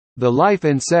The Life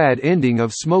and Sad Ending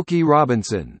of Smokey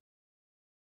Robinson.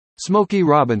 Smokey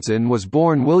Robinson was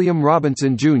born William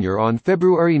Robinson, Jr. on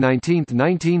February 19,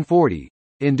 1940,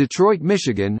 in Detroit,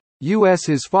 Michigan, U.S.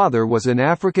 His father was an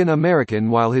African American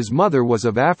while his mother was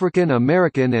of African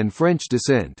American and French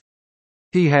descent.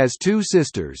 He has two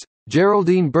sisters,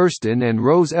 Geraldine Burston and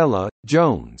Rose Ella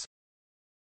Jones.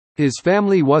 His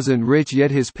family wasn't rich,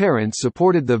 yet his parents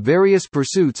supported the various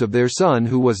pursuits of their son,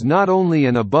 who was not only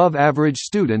an above-average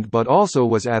student but also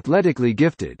was athletically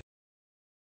gifted.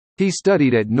 He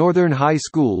studied at Northern High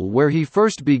School, where he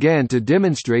first began to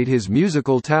demonstrate his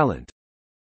musical talent.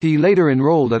 He later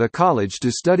enrolled at a college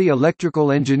to study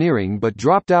electrical engineering but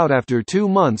dropped out after 2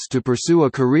 months to pursue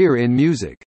a career in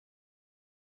music.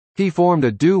 He formed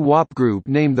a doo-wop group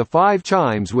named the Five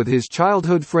Chimes with his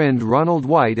childhood friend Ronald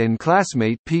White and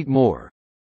classmate Pete Moore.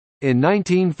 In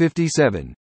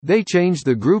 1957, they changed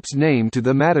the group's name to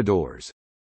the Matadors.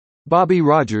 Bobby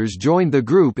Rogers joined the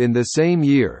group in the same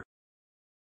year.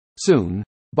 Soon,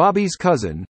 Bobby's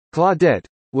cousin, Claudette,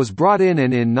 was brought in,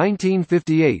 and in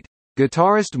 1958,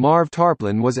 guitarist Marv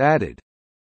Tarplin was added.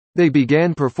 They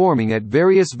began performing at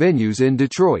various venues in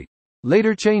Detroit,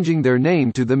 later changing their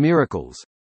name to The Miracles.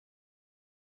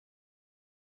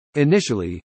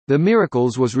 Initially, The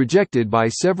Miracles was rejected by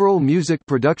several music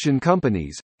production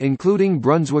companies, including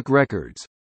Brunswick Records.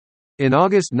 In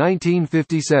August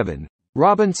 1957,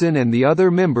 Robinson and the other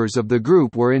members of the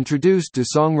group were introduced to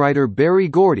songwriter Berry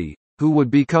Gordy, who would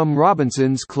become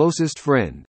Robinson's closest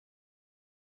friend.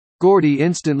 Gordy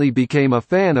instantly became a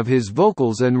fan of his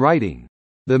vocals and writing.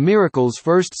 The Miracles'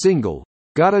 first single,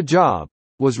 Got a Job,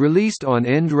 was released on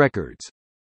End Records.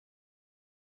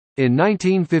 In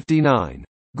 1959,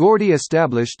 Gordy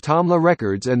established Tamla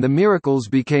Records, and The Miracles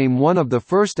became one of the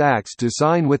first acts to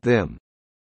sign with them.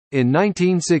 In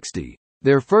 1960,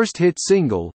 their first hit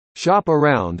single, Shop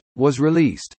Around, was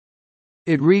released.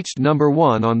 It reached number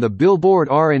 1 on the Billboard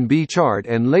R&B chart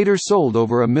and later sold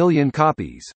over 1 million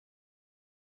copies.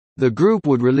 The group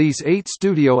would release 8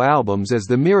 studio albums as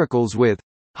The Miracles, with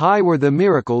Hi Were the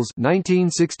Miracles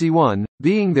 1961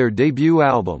 being their debut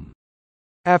album.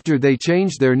 After they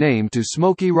changed their name to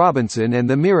Smokey Robinson and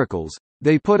The Miracles,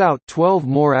 they put out 12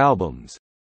 more albums.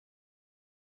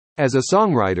 As a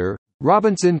songwriter,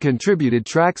 Robinson contributed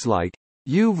tracks like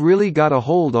You've Really Got a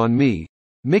Hold on Me,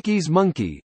 Mickey's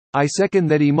Monkey, I Second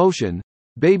That Emotion,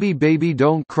 Baby Baby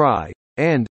Don't Cry,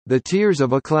 and The Tears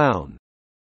of a Clown.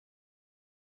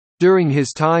 During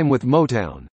his time with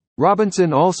Motown,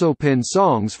 Robinson also penned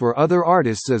songs for other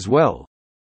artists as well.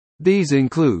 These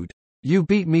include You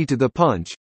Beat Me to the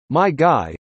Punch, My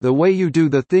Guy, The Way You Do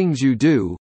the Things You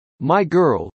Do, My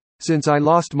Girl, Since I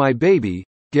Lost My Baby,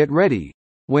 Get Ready,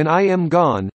 When I Am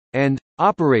Gone, and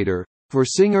Operator, for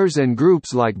singers and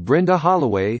groups like Brenda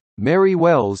Holloway, Mary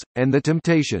Wells, and The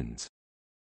Temptations.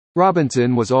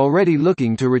 Robinson was already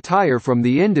looking to retire from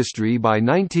the industry by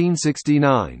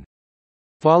 1969.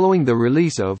 Following the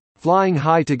release of Flying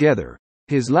High Together,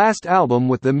 his last album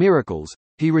with The Miracles,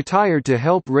 he retired to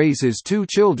help raise his 2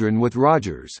 children with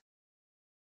Rogers.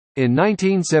 In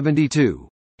 1972,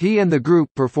 he and the group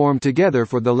performed together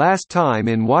for the last time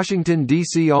in Washington,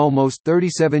 D.C. Almost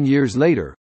 37 years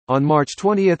later, on March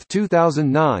 20,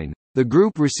 2009, the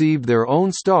group received their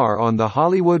own star on the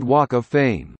Hollywood Walk of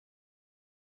Fame.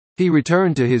 He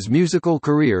returned to his musical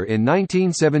career in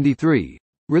 1973,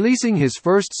 releasing his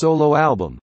first solo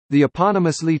album, the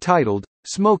eponymously titled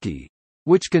Smokey,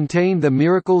 which contained The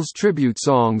Miracles' tribute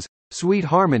songs, Sweet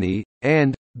Harmony,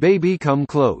 and Baby Come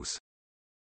Close.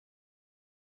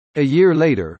 A year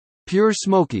later, Pure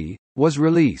Smokey was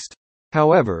released.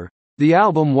 However, the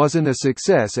album wasn't a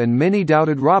success and many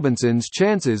doubted Robinson's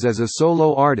chances as a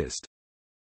solo artist.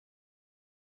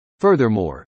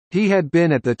 Furthermore, he had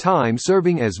been at the time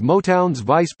serving as Motown's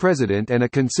vice president, and a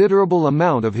considerable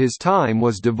amount of his time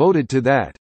was devoted to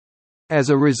that. As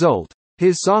a result,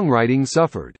 his songwriting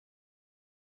suffered.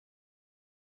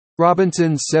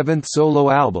 Robinson's 7th solo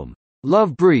album,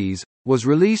 Love Breeze, was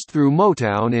released through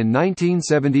Motown in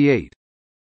 1978.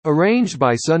 Arranged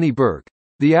by Sonny Burke,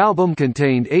 the album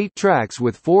contained 8 tracks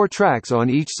with 4 tracks on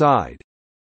each side.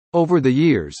 Over the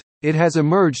years, it has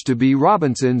emerged to be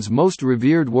Robinson's most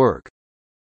revered work.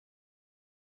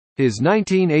 His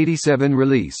 1987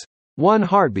 release, One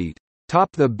Heartbeat,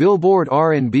 topped the Billboard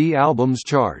R&B Albums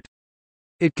chart.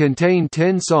 It contained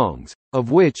 10 songs,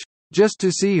 of which Just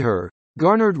to See Her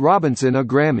garnered Robinson a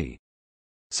Grammy.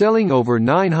 Selling over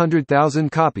 900,000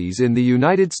 copies in the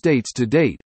United States to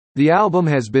date, the album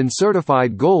has been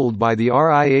certified gold by the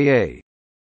RIAA.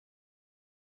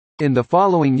 In the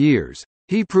following years,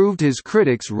 he proved his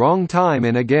critics wrong time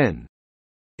and again.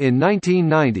 In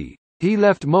 1990, he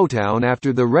left Motown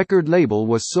after the record label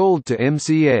was sold to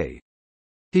MCA.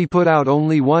 He put out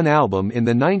only one album in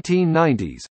the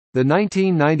 1990s, the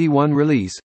 1991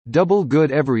 release, Double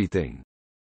Good Everything.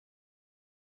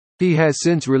 He has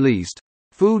since released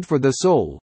Food for the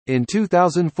Soul in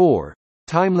 2004,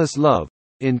 Timeless Love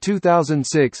in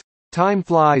 2006, Time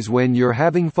Flies When You're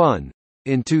Having Fun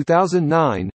in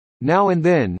 2009, Now and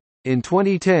Then in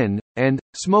 2010, and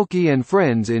Smokey and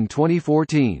Friends in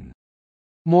 2014.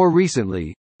 More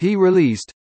recently, he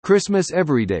released Christmas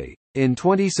Everyday in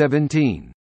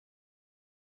 2017.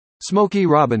 Smokey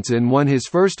Robinson won his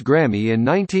first Grammy in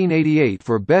 1988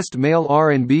 for Best Male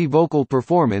R&B Vocal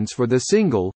Performance for the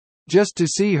single Just to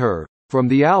See Her, from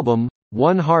the album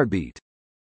One Heartbeat.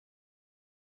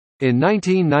 In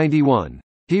 1991,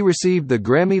 he received the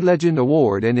Grammy Legend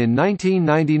Award, and in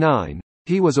 1999,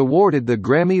 he was awarded the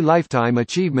Grammy Lifetime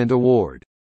Achievement Award.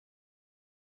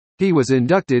 He was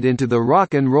inducted into the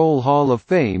Rock and Roll Hall of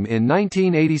Fame in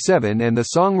 1987 and the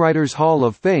Songwriters Hall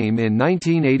of Fame in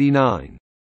 1989.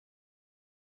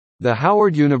 The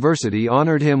Howard University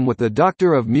honored him with the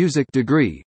Doctor of Music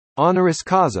degree, honoris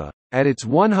causa, at its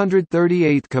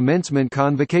 138th commencement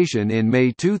convocation in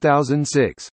May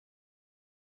 2006.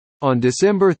 On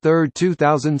December 3,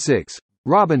 2006,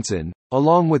 Robinson,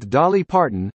 along with Dolly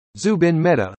Parton, Zubin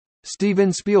Mehta,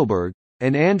 Steven Spielberg,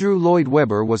 and Andrew Lloyd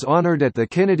Webber, was honored at the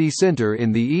Kennedy Center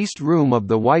in the East Room of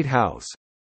the White House.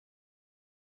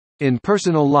 In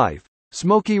personal life,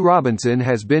 Smokey Robinson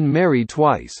has been married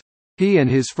twice. He and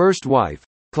his first wife,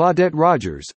 Claudette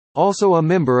Rogers, also a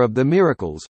member of the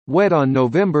Miracles, wed on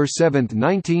November 7,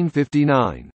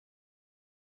 1959.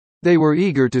 They were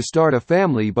eager to start a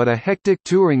family, but a hectic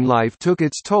touring life took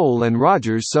its toll and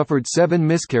Rogers suffered 7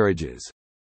 miscarriages.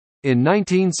 In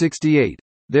 1968,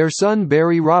 their son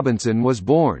Barry Robinson was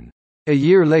born. A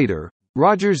year later,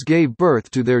 Rogers gave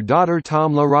birth to their daughter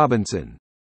Tamla Robinson.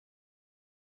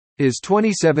 His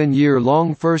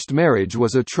 27-year-long first marriage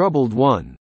was a troubled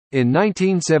one. In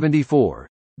 1974,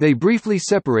 they briefly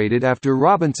separated after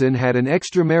Robinson had an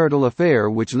extramarital affair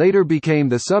which later became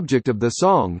the subject of the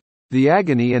song, The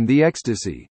Agony and the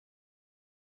Ecstasy.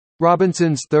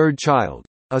 Robinson's third child,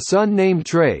 a son named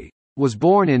Trey, was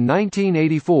born in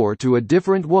 1984 to a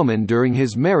different woman during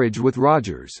his marriage with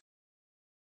Rogers.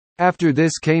 After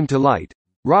this came to light,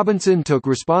 Robinson took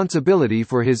responsibility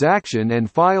for his action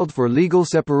and filed for legal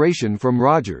separation from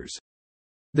Rogers.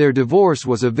 Their divorce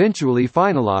was eventually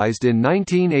finalized in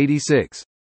 1986.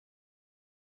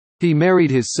 He married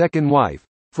his second wife,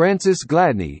 Frances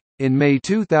Gladney, in May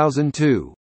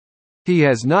 2002. He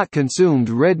has not consumed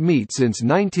red meat since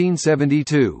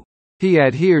 1972. He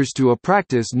adheres to a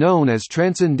practice known as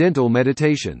transcendental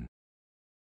meditation.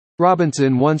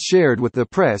 Robinson once shared with the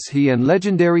press he and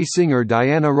legendary singer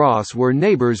Diana Ross were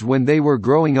neighbors when they were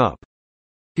growing up.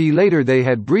 They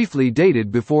had briefly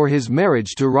dated before his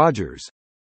marriage to Rogers.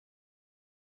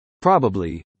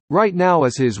 Probably, right now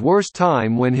is his worst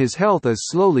time when his health is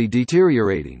slowly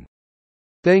deteriorating.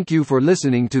 Thank you for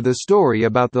listening to the story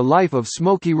about the life of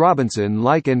Smokey Robinson.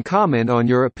 Like and comment on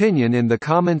your opinion in the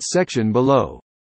comments section below.